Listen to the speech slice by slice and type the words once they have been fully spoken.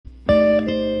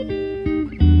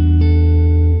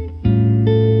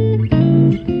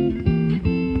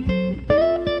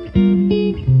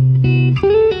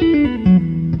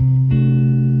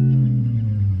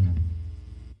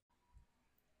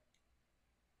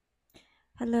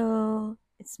Hello,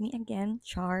 it's me again,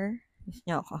 Char. Miss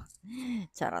niyo ako.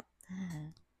 Charot.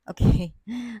 Okay,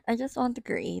 I just want to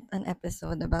create an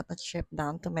episode about a trip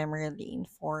down to memory lane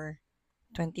for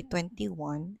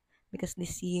 2021 because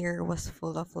this year was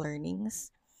full of learnings.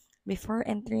 Before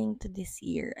entering to this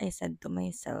year, I said to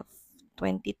myself,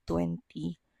 2020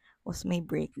 was my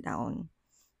breakdown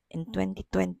and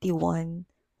 2021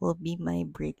 will be my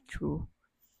breakthrough.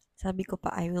 Sabi ko pa,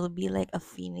 I will be like a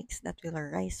phoenix that will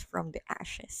rise from the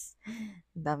ashes.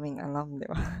 Daming alam, di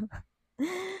ba?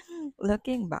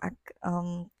 Looking back,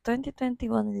 2021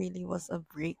 really was a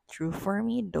breakthrough for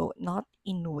me, though not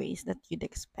in ways that you'd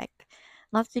expect.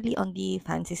 Not really on the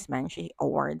fancy smanchy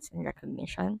awards and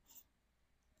recognition,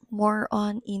 more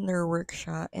on inner work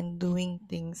siya and doing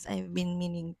things I've been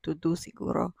meaning to do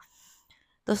siguro.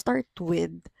 To start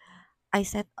with, I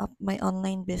set up my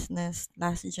online business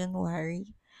last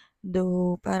January,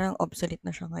 though parang obsolete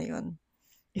na siya ngayon.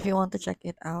 If you want to check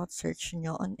it out, search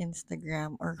nyo on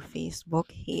Instagram or Facebook,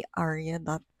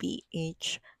 heyaria.ph.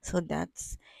 So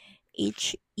that's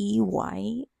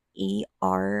heyaria.ph.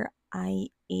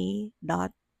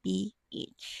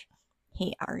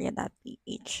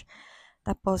 Heyaria.ph.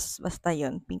 Tapos, basta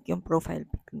yon pink yung profile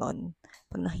pic nun.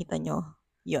 Pag nakita nyo,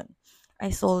 yun.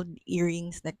 I sold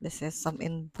earrings, necklaces, some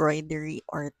embroidery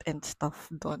art and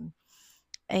stuff doon.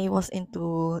 I was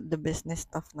into the business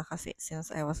stuff na kasi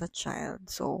since I was a child.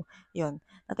 So, yun.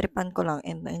 Natripan ko lang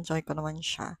and na-enjoy ko naman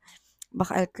siya.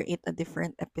 Baka I'll create a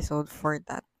different episode for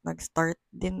that. Nag-start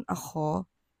din ako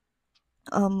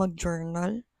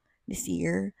mag-journal this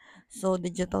year. So,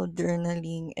 digital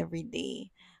journaling every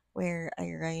day where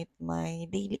I write my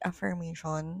daily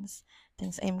affirmations,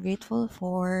 things I'm grateful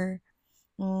for.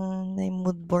 May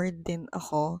mood board din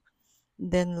ako.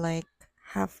 Then, like,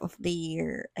 half of the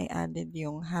year, I added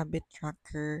yung habit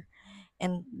tracker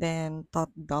and then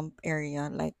thought dump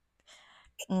area. Like,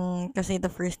 kasi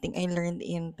the first thing I learned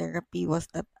in therapy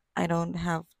was that I don't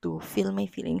have to feel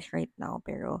my feelings right now,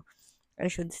 pero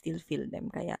I should still feel them.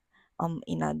 Kaya,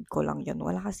 inad ko lang yun.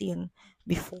 Wala kasi yun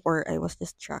before. I was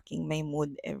just tracking my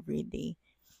mood every day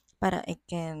para I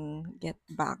can get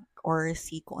back or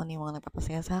see kung ano yung mga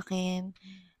nagpapasaya sa akin,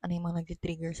 ano yung mga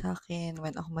nag-trigger sa akin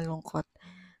when ako malungkot,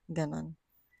 ganon.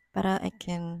 Para I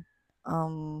can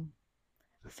um,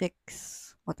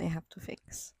 fix what I have to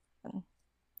fix.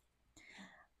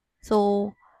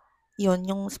 So, yun,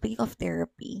 yung speaking of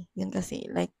therapy, yun kasi,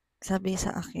 like, sabi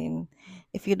sa akin,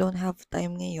 if you don't have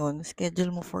time ngayon,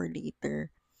 schedule mo for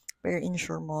later. Pero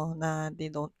ensure mo na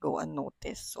they don't go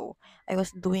unnoticed. So, I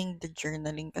was doing the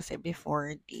journaling kasi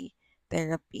before the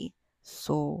therapy.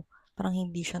 So, parang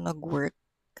hindi siya nag-work.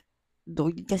 Though,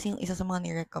 yun kasi yung isa sa mga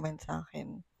ni-recommend sa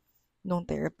akin nung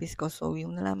therapist ko. So,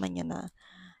 yung nalaman niya na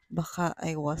baka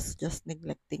I was just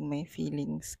neglecting my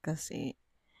feelings kasi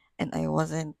and I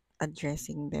wasn't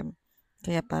addressing them.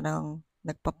 Kaya parang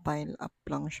nagpa-pile up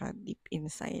lang siya deep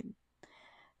inside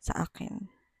sa akin.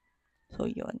 So,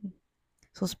 yun.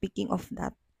 So, speaking of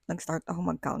that, nag-start ako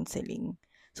mag-counseling.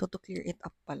 So, to clear it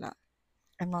up pala,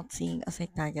 I'm not seeing a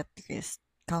psychiatrist.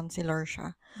 Counselor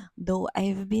siya. Though,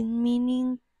 I've been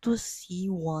meaning to see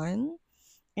one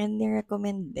and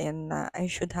ni-recommend din na I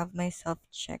should have myself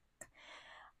check.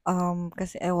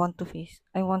 Kasi I want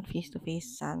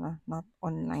face-to-face sana, not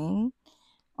online.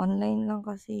 Online lang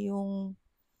kasi yung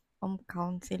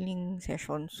counseling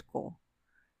sessions ko.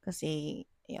 Kasi,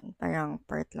 yan, parang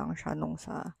part lang siya nung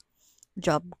sa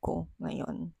job ko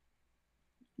ngayon.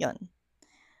 Yon.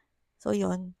 So,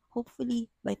 yon.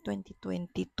 Hopefully, by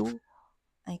 2022,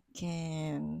 I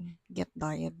can get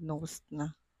diagnosed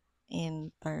na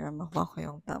and para makuha ko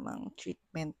yung tamang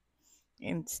treatment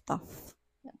and stuff.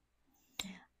 Yan.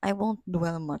 I won't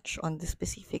dwell much on the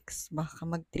specifics. Baka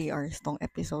mag 3 hours tong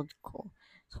episode ko.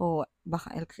 So,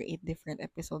 baka I'll create different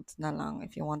episodes na lang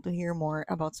if you want to hear more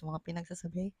about sa mga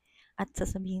pinagsasabi at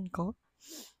sasabihin ko.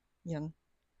 Yun.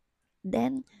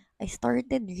 Then, I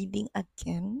started reading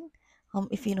again.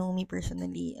 If you know me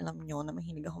personally, alam nyo na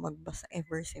mahilig ako magbasa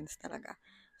ever since talaga.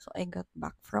 So, I got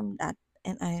back from that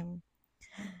and I'm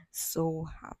so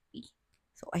happy.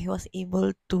 So, I was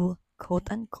able to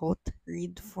quote-unquote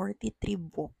read 43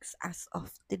 books as of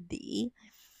today.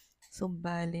 So,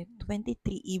 bale,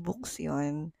 23 ebooks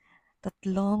yon,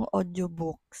 tatlong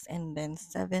audiobooks, and then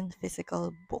 7 physical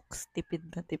books.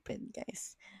 Tipid na tipid,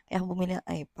 guys. Kaya ako bumili ng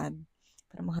iPad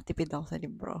para makatipid ako sa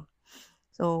libro.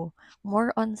 So,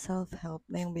 more on self-help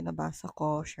na yung binabasa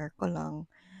ko. Share ko lang.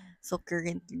 So,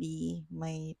 currently,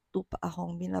 may 2 pa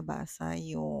akong binabasa.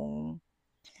 Yung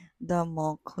The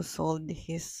Monk Who Sold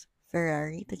His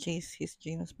Ferrari to Chase His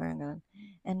Dreams, parang ganun.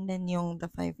 And then yung The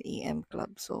 5 a.m.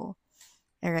 Club. So,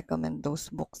 I recommend those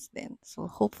books then. So,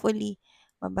 hopefully,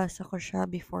 mabasa ko siya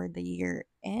before the year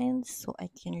ends so I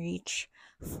can reach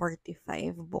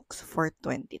 45 books for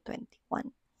 2021.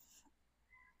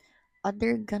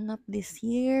 Other ganap this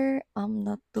year,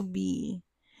 not to be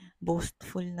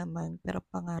boastful naman, pero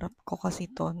pangarap ko kasi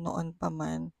to noon pa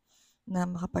man na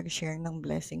makapag-share ng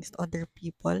blessings to other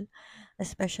people,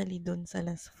 especially dun sa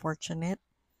less fortunate.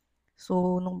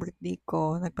 So, nung birthday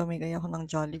ko, nagpamigay ako ng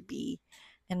Jollibee.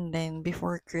 And then,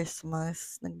 before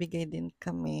Christmas, nagbigay din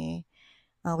kami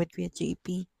with Kuya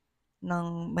JP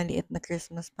ng maliit na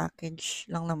Christmas package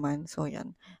lang naman. So,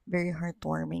 yan. Very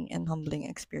heartwarming and humbling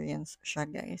experience siya,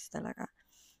 guys, talaga.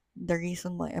 The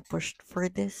reason why I pushed for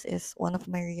this is one of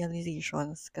my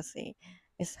realizations kasi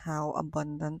is how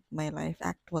abundant my life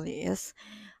actually is.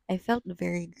 I felt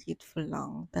very grateful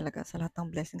lang talaga sa lahat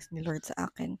ng blessings ni Lord sa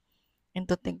akin. And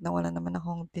to think na wala naman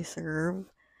akong deserve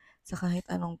sa kahit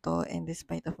anong to, and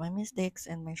despite of my mistakes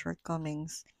and my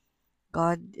shortcomings,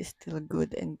 God is still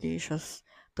good and gracious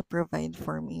to provide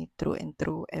for me through and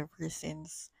through ever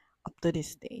since up to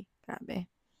this day. Grabe.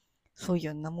 So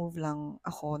yun, na-move lang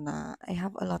ako na I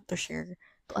have a lot to share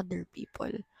to other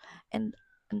people. And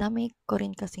ang dami ko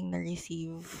rin kasing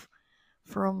na-receive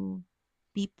from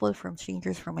people, from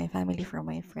strangers, from my family, from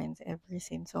my friends ever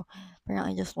since. So parang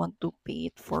I just want to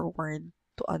pay it forward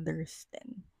to others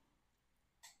then.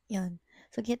 Yan.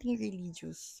 So getting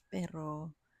religious,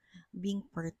 pero being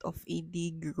part of a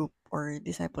D group or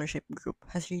discipleship group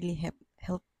has really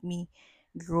helped me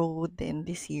grow then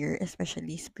this year,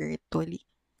 especially spiritually.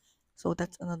 So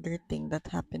that's another thing that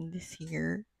happened this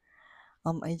year.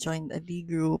 I joined a D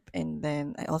group and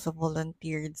then I also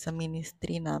volunteered sa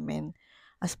ministry namin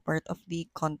as part of the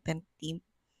content team.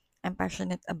 I'm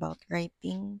passionate about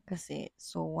writing kasi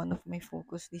so one of my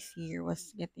focus this year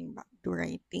was getting back to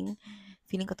writing.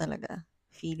 Feeling ko talaga,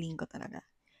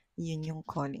 yun yung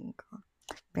calling ko.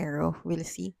 Pero we'll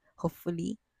see.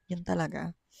 Hopefully, yun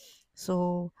talaga.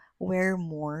 So, where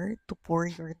more to pour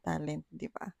your talent, di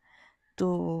ba?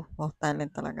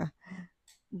 Talent talaga,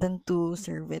 than to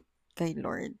serve it kay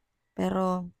Lord.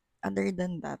 Pero, other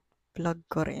than that, plug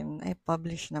ko rin, I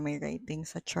publish na my writing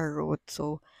sa Charot.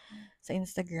 So, sa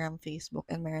Instagram, Facebook,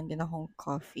 and meron din akong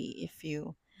coffee if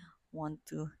you want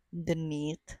to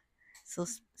donate. So,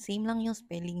 same lang yung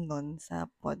spelling nun sa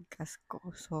podcast ko.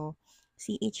 So,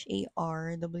 CHARWROTE,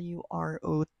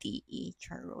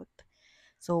 Charot.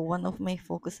 So, one of my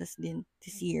focuses din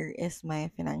this year is my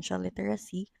financial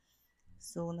literacy.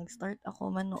 So, nag-start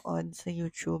ako manood sa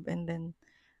YouTube and then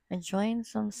I joined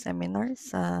some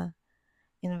seminars sa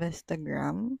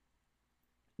Investagram.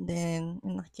 Then,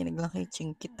 nakikinig lang kay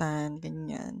Chinkitan,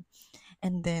 ganyan.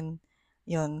 And then,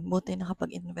 yon buti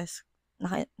nakapag-invest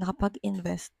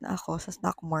na ako sa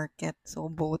stock market. So,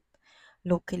 both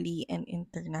locally and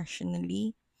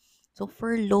internationally. So,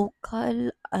 for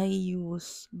local, I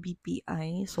use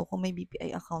BPI. So, kung may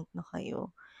BPI account na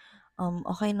kayo,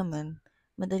 okay naman.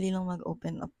 Madali lang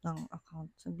mag-open up ng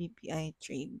account sa BPI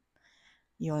Trade.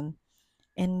 Yon.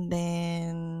 And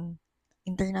then,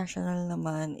 international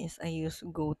naman is I use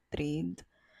GoTrade.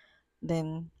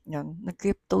 Then, yon,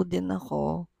 nag-crypto din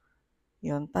ako.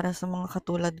 Yun, para sa mga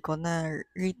katulad ko na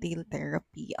retail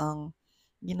therapy ang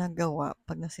ginagawa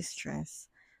pag nasi-stress.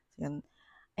 Yun,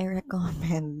 I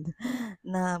recommend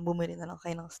na bumili na lang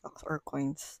kayo ng stocks or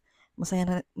coins.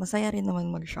 Masaya rin naman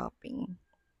mag-shopping.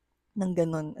 Nang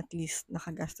ganun, at least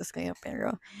nakagastos kayo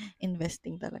pero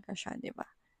investing talaga siya, di ba?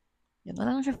 Yun,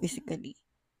 wala lang siya physically.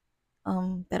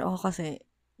 Pero ako kasi,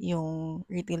 yung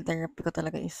retail therapy ko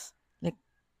talaga is like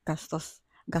gastos.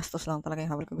 Gastos lang talaga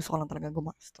yung habol ko. Gusto ko lang talaga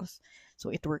gumastos.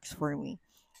 So, it works for me.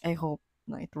 I hope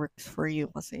na it works for you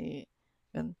kasi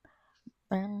yun,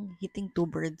 parang hitting two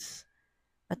birds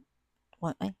at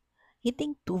one, ay,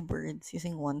 hitting two birds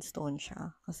using one stone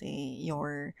siya kasi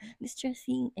you're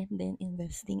distressing and then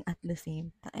investing at the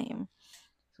same time.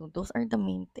 So, those are the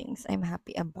main things I'm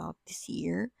happy about this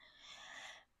year.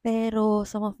 Pero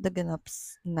some of the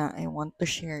ganaps na I want to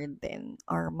share din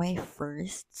are my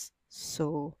firsts.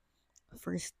 So,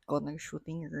 first ko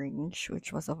nag-shooting range,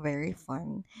 which was a very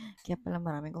fun. Kaya pala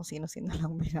marami kung sino-sino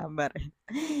lang binabaril.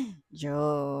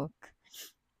 Joke.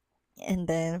 And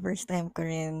then, first time ko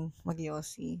rin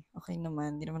mag-yossi. Okay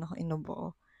naman, di naman ako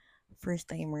inubo.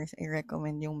 First timers, I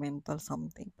recommend yung mental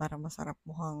something para masarap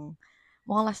mukhang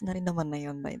last na rin naman na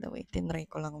yun, by the way. Tinry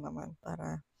ko lang naman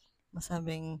para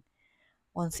masabing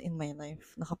once in my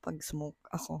life nakapag-smoke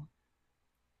ako.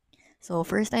 So,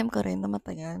 first time ko rin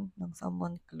namatayan ng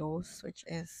someone close, which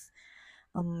is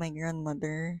my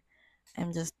grandmother.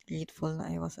 I'm just grateful na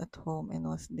I was at home and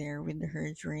was there with her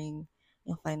during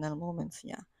yung final moments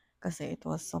niya. Kasi it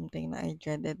was something na I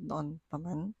dreaded noon pa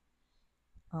man.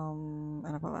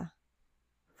 Ano pa ba?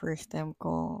 First time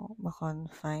ko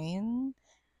ma-confine.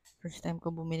 First time ko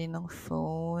bumili ng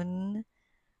phone.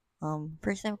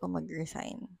 First time ko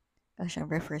mag-resign. Kasi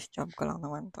syempre, first job ko lang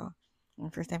naman to.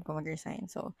 First time ko mag-resign.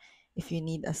 So, if you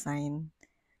need a sign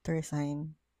to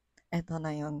resign, eto na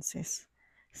yon sis.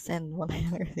 Send mo na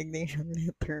yung resignation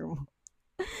letter mo.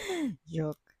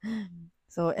 Joke.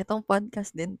 So, etong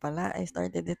podcast din pala, I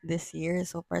started it this year.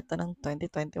 So, part to ng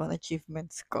 2021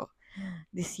 achievements ko.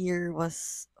 This year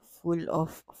was full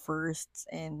of firsts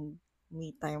and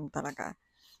me time talaga.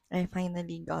 I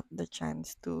finally got the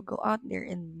chance to go out there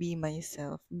and be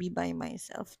myself, be by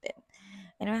myself then.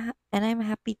 And I'm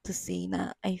happy to say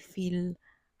na I feel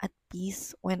at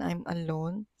peace when I'm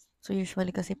alone. So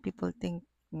usually kasi people think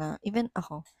na, even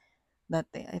ako,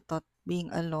 dati, I thought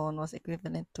being alone was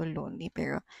equivalent to lonely,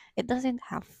 pero it doesn't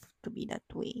have to be that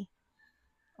way.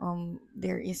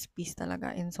 There is peace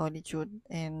talaga in solitude,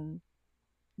 and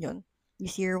yun.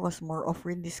 This year was more of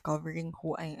rediscovering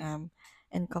who I am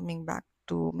and coming back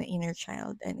to my inner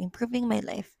child and improving my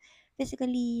life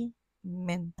physically,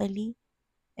 mentally,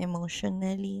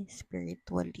 emotionally,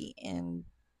 spiritually, and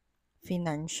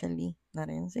financially na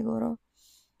rin siguro.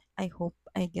 I hope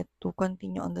I get to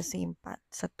continue on the same path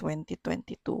sa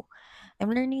 2022. I'm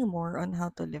learning more on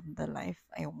how to live the life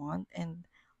I want and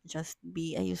just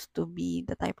be, I used to be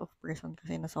the type of person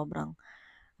kasi na sobrang,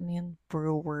 ano yun,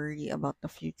 puro worry about the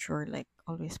future, like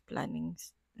always planning,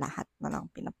 lahat na lang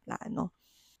pinaplano.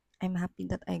 I'm happy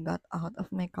that I got out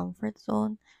of my comfort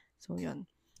zone. So yun.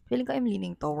 Feeling ko I'm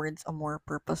leaning towards a more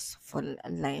purposeful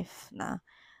life na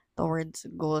towards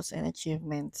goals and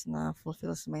achievements na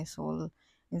fulfills my soul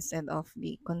instead of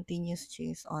the continuous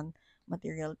chase on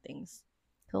material things.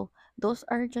 So those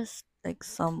are just like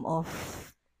some of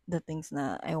the things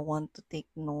na I want to take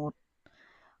note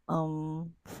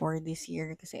for this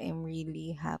year kasi I'm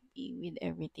really happy with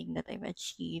everything that I've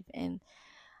achieved, and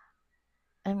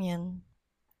yun,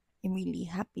 I'm really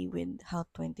happy with how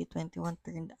 2021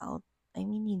 turned out. I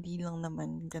mean, hindi lang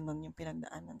naman ganun yung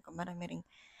pinagdaanan ko. Marami ring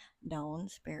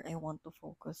downs, pero I want to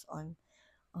focus on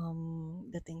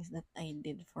the things that I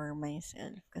did for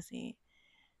myself kasi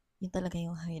yun talaga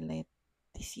yung highlight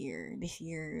this year. This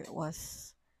year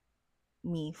was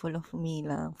me, full of me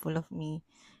lang, full of me,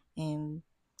 and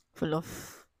full of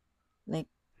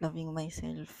like loving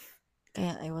myself.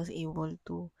 Kaya I was able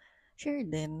to share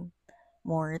then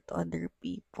more to other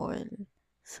people.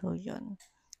 So yun.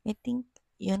 I think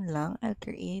yun lang.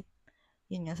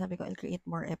 Yun nga, sabi ko, I'll create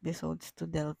more episodes to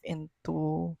delve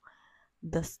into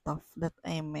the stuff that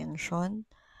I mentioned.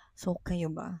 So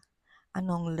kayo ba?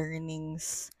 Anong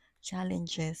learnings,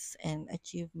 challenges, and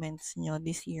achievements nyo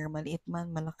this year? Maliit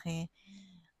man, malaki,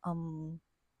 um,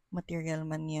 material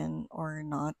man yan or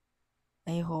not.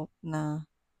 I hope na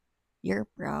you're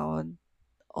proud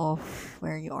of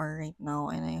where you are right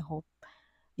now, and I hope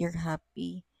you're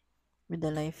happy with the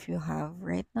life you have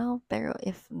right now. Pero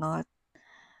if not,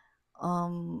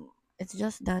 it's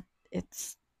just that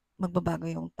it's magbabago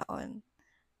yung taon.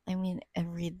 I mean,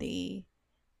 every day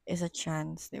is a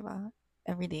chance, di ba?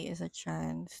 Every day is a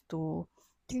chance to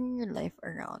turn your life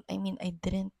around. I mean, I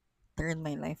didn't turn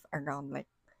my life around like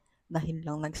dahil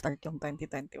lang nag-start yung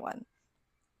 2021.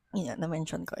 Yun nga,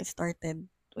 na-mention ko, it started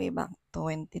way back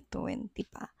 2020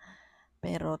 pa.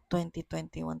 Pero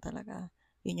 2021 talaga,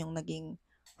 yun yung naging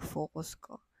focus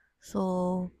ko.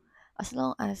 So, as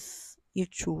long as you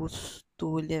choose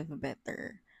to live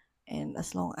better, and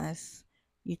as long as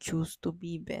you choose to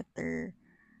be better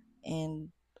and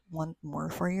want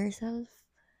more for yourself,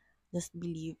 just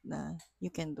believe na you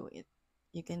can do it.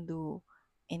 You can do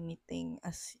anything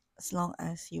as long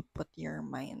as you put your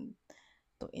mind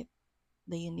to it.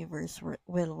 The universe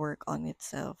will work on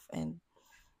itself and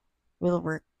will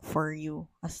work for you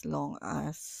as long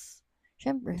as,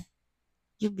 syempre,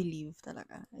 you believe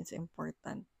talaga. It's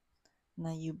important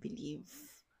na you believe.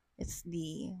 It's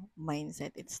the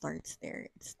mindset. It starts there.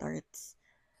 It starts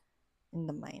in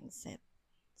the mindset.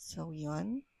 So,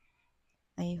 yun.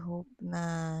 I hope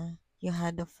na you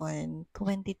had a fun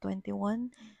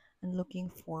 2021 and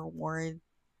looking forward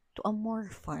to a more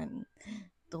fun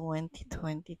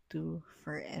 2022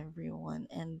 for everyone,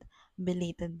 and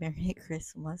belated Merry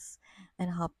Christmas and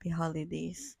Happy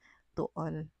Holidays to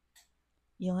all.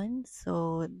 Yon,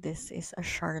 so this is a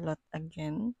Charlotte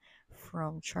again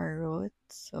from Charlotte.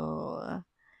 So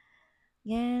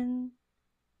again,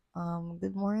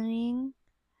 good morning,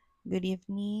 good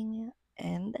evening,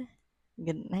 and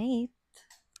good night.